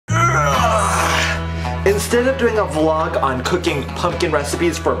Instead of doing a vlog on cooking pumpkin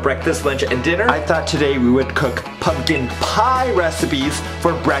recipes for breakfast, lunch, and dinner, I thought today we would cook pumpkin pie recipes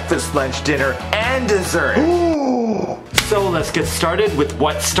for breakfast, lunch, dinner, and dessert. Ooh. So let's get started with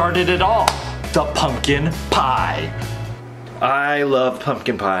what started it all, the pumpkin pie. I love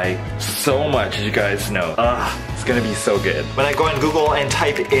pumpkin pie so much, as you guys know. It's gonna be so good. When I go on Google and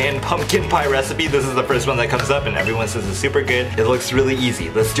type in pumpkin pie recipe, this is the first one that comes up and everyone says it's super good. It looks really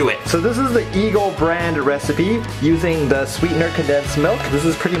easy. Let's do it. So this is the Eagle brand recipe using the sweetener condensed milk. This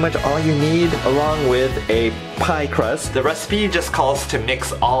is pretty much all you need along with a pie crust. The recipe just calls to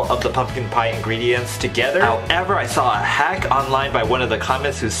mix all of the pumpkin pie ingredients together. However, I saw a hack online by one of the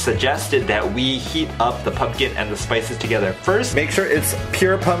comments who suggested that we heat up the pumpkin and the spices together first. Make sure it's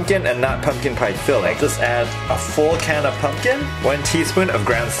pure pumpkin and not pumpkin pie filling. Just add a full can of pumpkin, 1 teaspoon of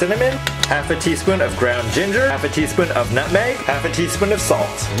ground cinnamon, half a teaspoon of ground ginger, half a teaspoon of nutmeg, half a teaspoon of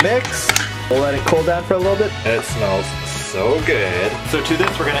salt. Mix. We'll let it cool down for a little bit. It smells so good. So to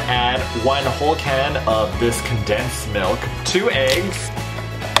this we're gonna add 1 whole can of this condensed milk, 2 eggs.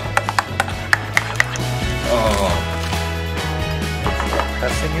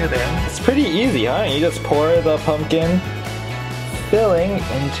 Pressing it in. It's pretty easy, huh? You just pour the pumpkin filling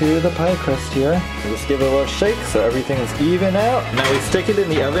into the pie crust here. Just give it a little shake so everything's even out. Now we stick it in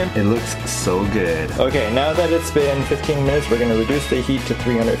the oven. It looks so good. Okay, now that it's been 15 minutes, we're gonna reduce the heat to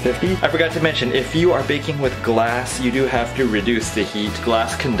 350. I forgot to mention, if you are baking with glass, you do have to reduce the heat.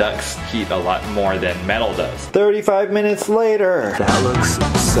 Glass conducts heat a lot more than metal does. 35 minutes later. That looks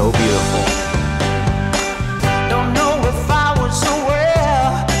so beautiful. Don't know if I was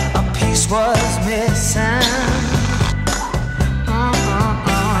aware a piece was missing.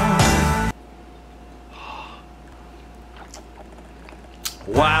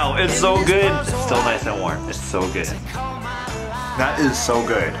 Wow, it's so good. It's still nice and warm. It's so good. That is so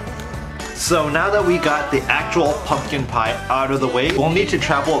good. So now that we got the actual pumpkin pie out of the way, we'll need to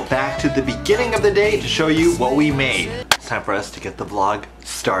travel back to the beginning of the day to show you what we made. It's time for us to get the vlog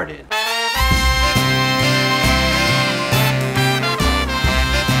started.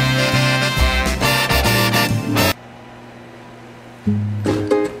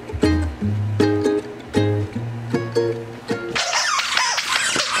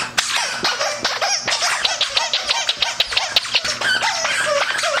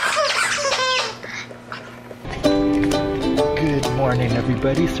 Morning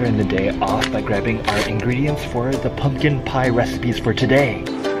everybody, starting the day off by grabbing our ingredients for the pumpkin pie recipes for today.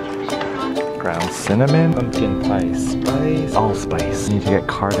 Ground cinnamon, pumpkin pie spice, allspice. Need to get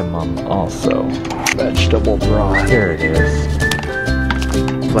cardamom also. Vegetable broth, here it is.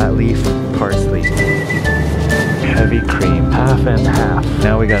 Flat leaf parsley. Heavy cream, half and half.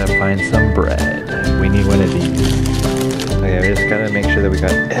 Now we gotta find some bread. We need one of these. Okay, we just gotta make sure that we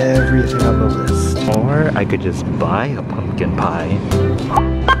got everything on the list. Or I could just buy a pumpkin pie.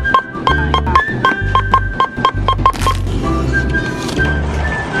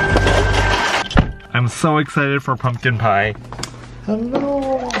 I'm so excited for pumpkin pie.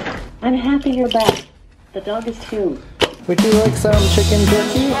 Hello. I'm happy you're back. The dog is too. Would you like some chicken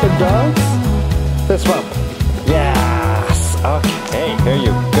jerky for dogs? This one. Yes. Okay, here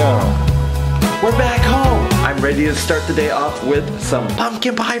you go. We're back home! I'm ready to start the day off with some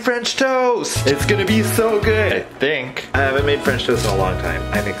pumpkin pie French toast! It's gonna be so good, I think. I haven't made French toast in a long time.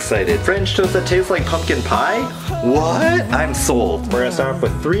 I'm excited. French toast that tastes like pumpkin pie? What? I'm sold. We're gonna start off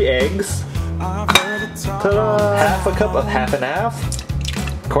with 3 eggs. Ta-da! Half a cup of half and half.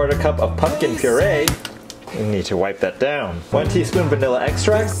 1/4 cup of pumpkin puree. We need to wipe that down. 1 teaspoon vanilla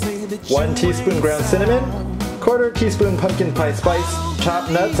extract. 1 teaspoon ground cinnamon. 1/4 teaspoon pumpkin pie spice.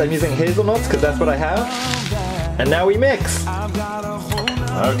 Chopped nuts, I'm using hazelnuts because that's what I have. And now we mix.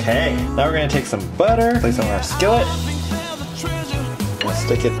 Okay, now we're gonna take some butter, place it on our skillet. We'll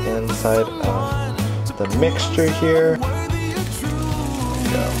stick it inside of the mixture here. There we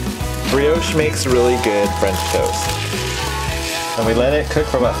go. Brioche makes really good French toast. And we let it cook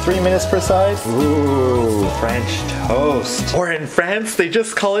for about 3 minutes per side. Ooh, French toast. Or in France, they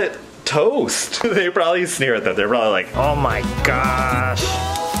just call it toast. They probably sneer at that. They're probably like, oh my gosh.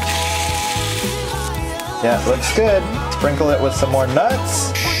 Yeah, looks good. Sprinkle it with some more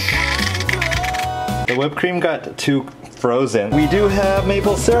nuts. The whipped cream got too frozen. We do have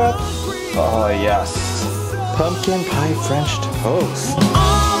maple syrup. Oh yes. Pumpkin pie French toast.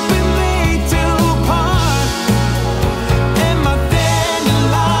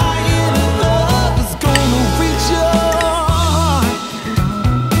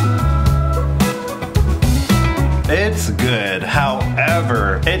 It's good,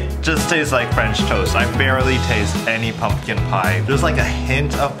 however, It just tastes like French toast. I barely taste any pumpkin pie. There's like a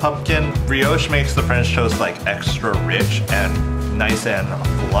hint of pumpkin. Brioche makes the French toast like extra rich and nice and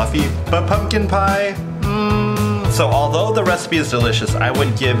fluffy. But pumpkin pie, So although the recipe is delicious, I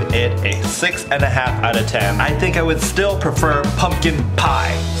would give it a 6.5 out of 10. I think I would still prefer pumpkin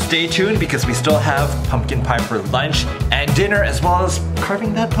pie. Stay tuned because we still have pumpkin pie for lunch and dinner, as well as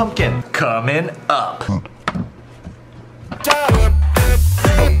carving that pumpkin coming up.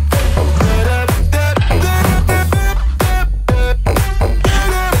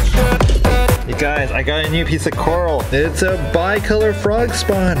 Guys, I got a new piece of coral. It's a bicolor frog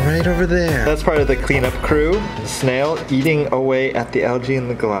spawn right over there. That's part of the cleanup crew. The snail eating away at the algae in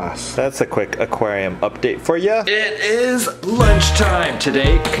the glass. That's a quick aquarium update for you. It is lunchtime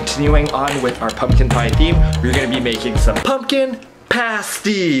today. Continuing on with our pumpkin pie theme, we're gonna be making some pumpkin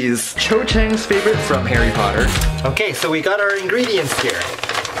pasties. Cho Chang's favorite from Harry Potter. Okay, so we got our ingredients here.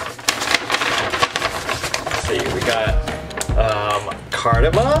 Let's see, we got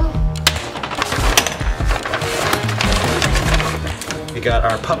cardamom. We got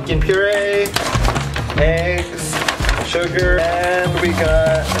our pumpkin puree, eggs, sugar, and we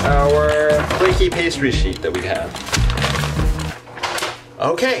got our flaky pastry sheet that we have.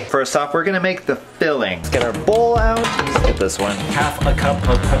 Okay, first off we're gonna make the filling. Let's get our bowl out. Let's get this one. Half a cup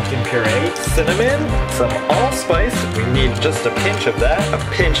of pumpkin puree, cinnamon, some allspice. We need just a pinch of that. A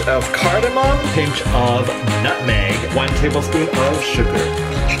pinch of cardamom, a pinch of nutmeg, 1 tablespoon of sugar.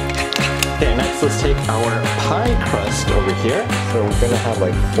 Okay, next let's take our pie crust over here. So we're gonna have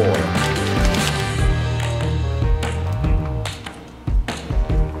like 4.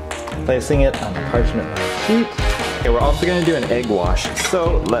 Placing it on the parchment sheet. Okay, we're also gonna do an egg wash.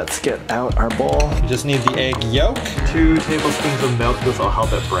 So let's get out our bowl. We just need the egg yolk. 2 tablespoons of milk, this will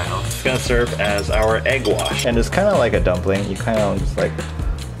help it brown. It's gonna serve as our egg wash. And it's kind of like a dumpling. You kind of just like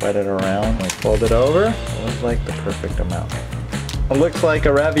wet it around, like fold it over. It looks like the perfect amount. It looks like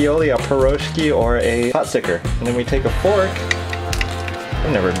a ravioli, a pierogi, or a pot sticker. And then we take a fork.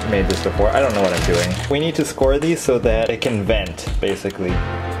 I've never made this before. I don't know what I'm doing. We need to score these so that it can vent, basically.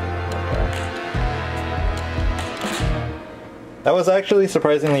 That was actually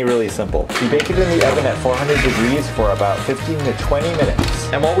surprisingly really simple. We bake it in the oven at 400 degrees for about 15 to 20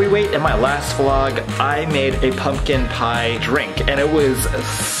 minutes. And while we wait, in my last vlog, I made a pumpkin pie drink, and it was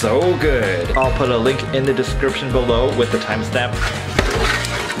so good. I'll put a link in the description below with the timestamp.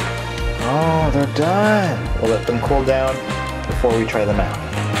 Oh, they're done. We'll let them cool down before we try them out.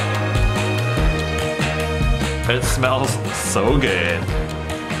 It smells so good.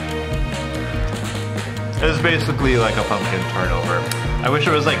 It's basically like a pumpkin turnover. I wish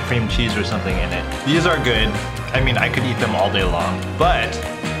there was like cream cheese or something in it. These are good. I mean, I could eat them all day long, but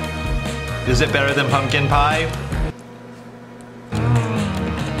is it better than pumpkin pie?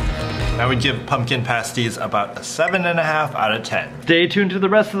 I would give pumpkin pasties about a 7.5 out of 10. Stay tuned to the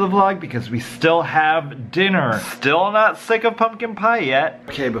rest of the vlog because we still have dinner. Still not sick of pumpkin pie yet.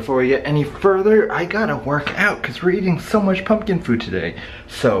 Okay, before we get any further, I gotta work out because we're eating so much pumpkin food today.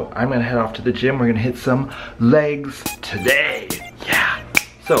 So I'm gonna head off to the gym. We're gonna hit some legs today. Yeah.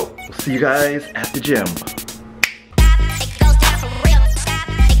 So we'll see you guys at the gym.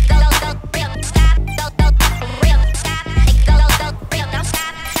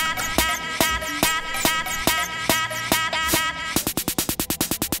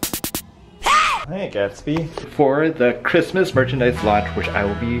 Hey Gatsby. For the Christmas merchandise launch, which I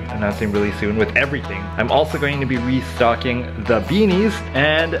will be announcing really soon with everything, I'm also going to be restocking the beanies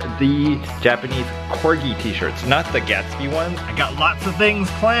and the Japanese Corgi t-shirts, not the Gatsby ones. I got lots of things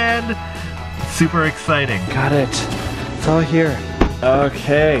planned. Super exciting. Got it. It's all here.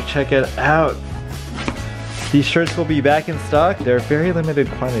 Okay, check it out. These shirts will be back in stock. They're very limited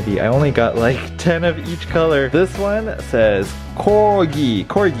quantity. I only got like 10 of each color. This one says Corgi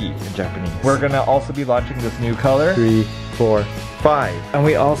in Japanese. We're gonna also be launching this new color. 3, 4, 5. And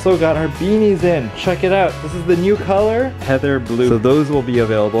we also got our beanies in. Check it out. This is the new color, heather blue. So those will be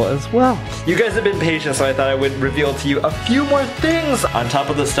available as well. You guys have been patient, so I thought I would reveal to you a few more things on top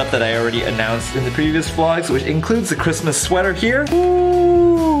of the stuff that I already announced in the previous vlogs, which includes the Christmas sweater here.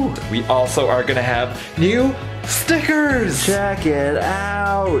 Ooh. We also are gonna have new stickers. Check it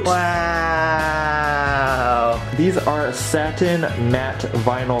out. Wow. These are satin matte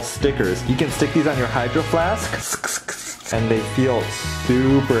vinyl stickers. You can stick these on your hydro flask and they feel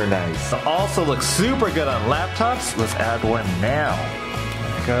super nice. It also looks super good on laptops. Let's add one now.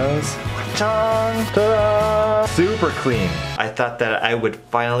 There it goes. Ta-da! Super clean. I thought that I would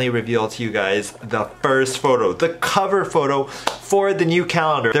finally reveal to you guys the first photo, the cover photo for the new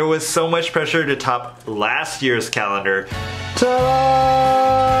calendar. There was so much pressure to top last year's calendar.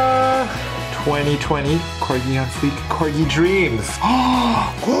 Ta-da! 2020 Corgi on Fleek Corgi Dreams.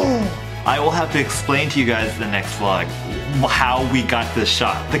 I will have to explain to you guys in the next vlog how we got this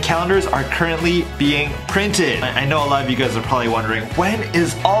shot. The calendars are currently being printed. I know a lot of you guys are probably wondering, when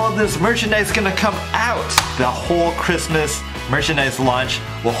is all of this merchandise gonna come out? The whole Christmas merchandise launch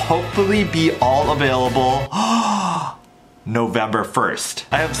will hopefully be all available November 1st.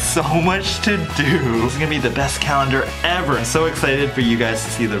 I have so much to do. This is gonna be the best calendar ever. I'm so excited for you guys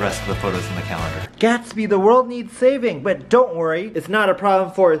to see the rest of the photos in the calendar. Gatsby, the world needs saving, but don't worry, it's not a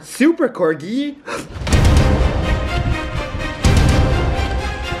problem for Super Corgi.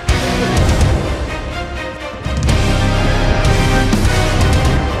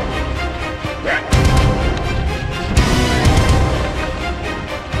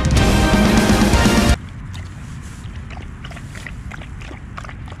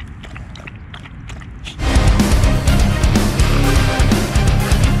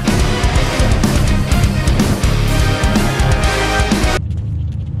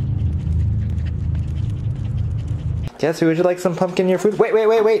 Gatsby, would you like some pumpkin in your food? Wait.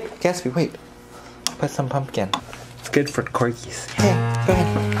 Gatsby, wait. Put some pumpkin. It's good for corgis. Hey, go ahead.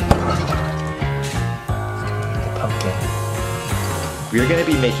 The pumpkin. We are going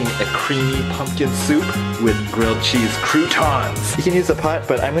to be making a creamy pumpkin soup with grilled cheese croutons. You can use a pot,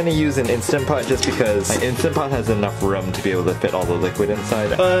 but I'm going to use an Instant Pot just because my Instant Pot has enough room to be able to fit all the liquid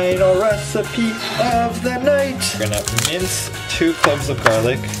inside. Final recipe of the night. We're going to mince 2 cloves of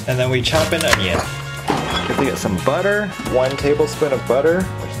garlic, and then we chop an onion. We get some butter, 1 tablespoon of butter,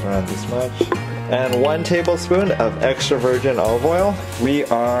 which is around this much, and 1 tablespoon of extra virgin olive oil. We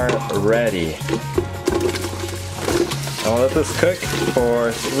are ready. I'll let this cook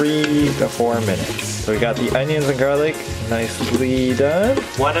for 3 to 4 minutes. So we got the onions and garlic nicely done.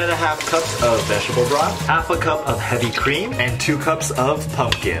 1.5 cups of vegetable broth, 1/2 cup of heavy cream, and 2 cups of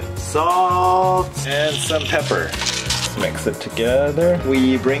pumpkin. Salt, and some pepper. Mix it together.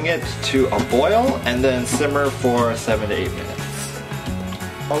 We bring it to a boil and then simmer for 7 to 8 minutes.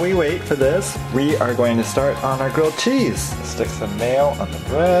 While we wait for this, we are going to start on our grilled cheese. Stick some mayo on the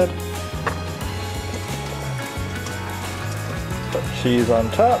bread. Put cheese on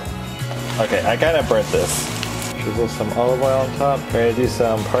top. Okay, I kind of burnt this. Drizzle some olive oil on top. Ready to do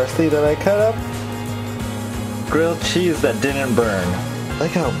some parsley that I cut up. Grilled cheese that didn't burn.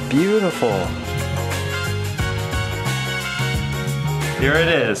 Look how beautiful. Here it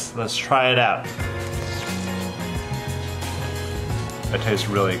is. Let's try it out. It tastes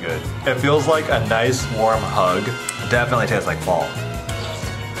really good. It feels like a nice warm hug. It definitely tastes like fall.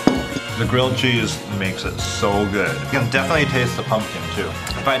 The grilled cheese makes it so good. You can definitely taste the pumpkin too.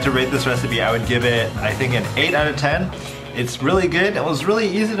 If I had to rate this recipe, I would give it, I think, an 8 out of 10. It's really good. It was really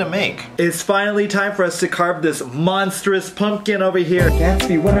easy to make. It's finally time for us to carve this monstrous pumpkin over here.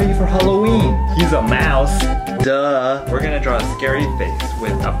 Gatsby, what are you for Halloween? He's a mouse. Duh. We're gonna draw a scary face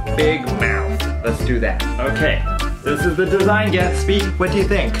with a big mouth. Let's do that. Okay. This is the design, Gatsby. What do you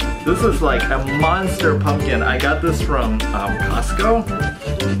think? This is like a monster pumpkin. I got this from Costco.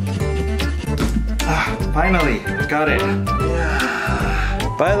 Finally, got it.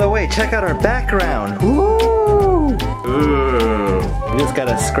 Yeah. By the way, check out our background. Ooh. We just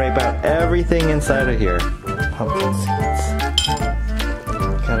gotta scrape out everything inside of here. Pumpkin seeds.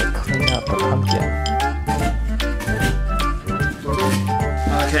 Gotta clean out the pumpkin.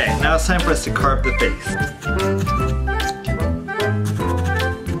 Okay, now it's time for us to carve the face.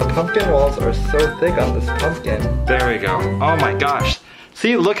 The pumpkin walls are so thick on this pumpkin. There we go. Oh my gosh.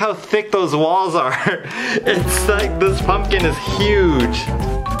 See, look how thick those walls are. It's like this pumpkin is huge.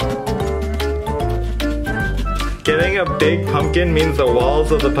 Getting a big pumpkin means the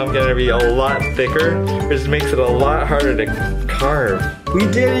walls of the pumpkin are gonna be a lot thicker, which makes it a lot harder to carve. We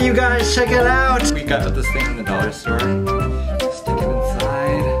did it, you guys, check it out! We got this thing in the dollar store. Stick it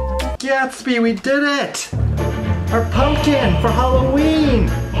inside. Gatsby, we did it! Our pumpkin for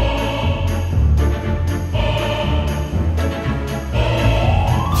Halloween!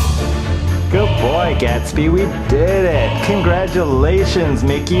 Good boy, Gatsby, we did it! Congratulations,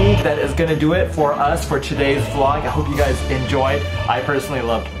 Mickey! That is gonna do it for us for today's vlog. I hope you guys enjoyed. I personally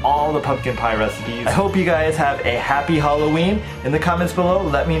loved all the pumpkin pie recipes. I hope you guys have a happy Halloween. In the comments below,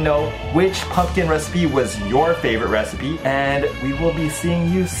 let me know which pumpkin recipe was your favorite recipe, and we will be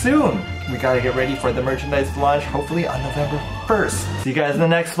seeing you soon. We gotta get ready for the merchandise launch, hopefully on November 1st. See you guys in the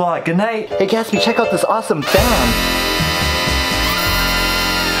next vlog. Good night! Hey Gatsby, check out this awesome fan!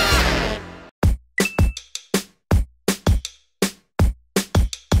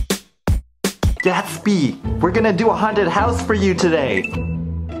 Gatsby, we're gonna do a haunted house for you today.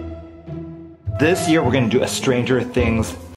 This year we're gonna do a Stranger Things